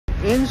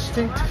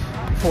instinct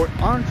for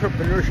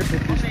entrepreneurship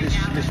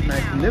in this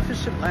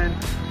magnificent land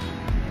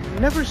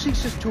never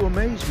ceases to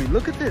amaze me.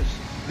 Look at this.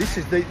 This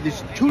is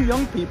these two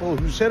young people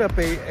who set up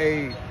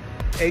a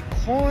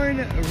corn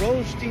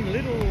roasting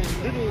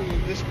little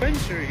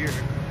dispenser here.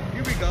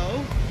 Here we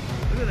go.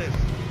 Look at this.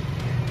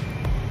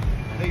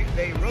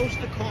 They roast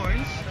the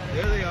corns.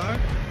 There they are.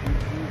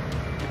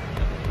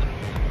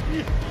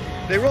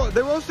 They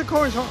roast the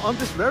corns on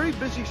this very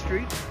busy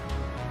street.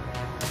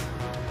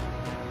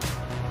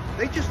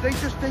 They just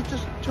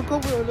took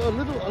over a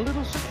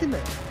little section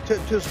there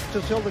to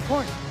sell the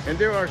corn. And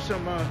there are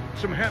some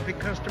happy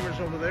customers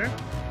over there,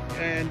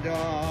 and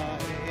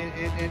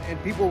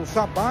people will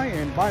stop by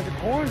and buy the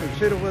corn and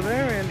sit over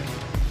there, and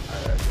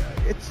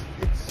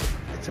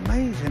it's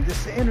amazing.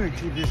 This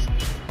energy,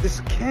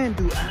 this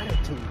can-do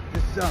attitude.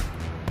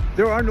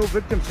 There are no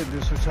victims in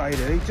this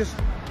society.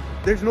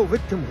 There's no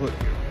victimhood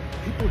here.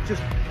 People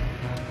just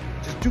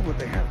do what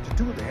they have to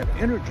do. They have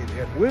energy. They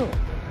have will,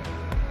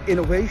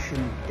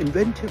 innovation,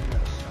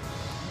 inventiveness.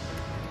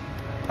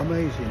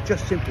 Amazing.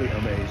 Just simply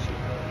amazing.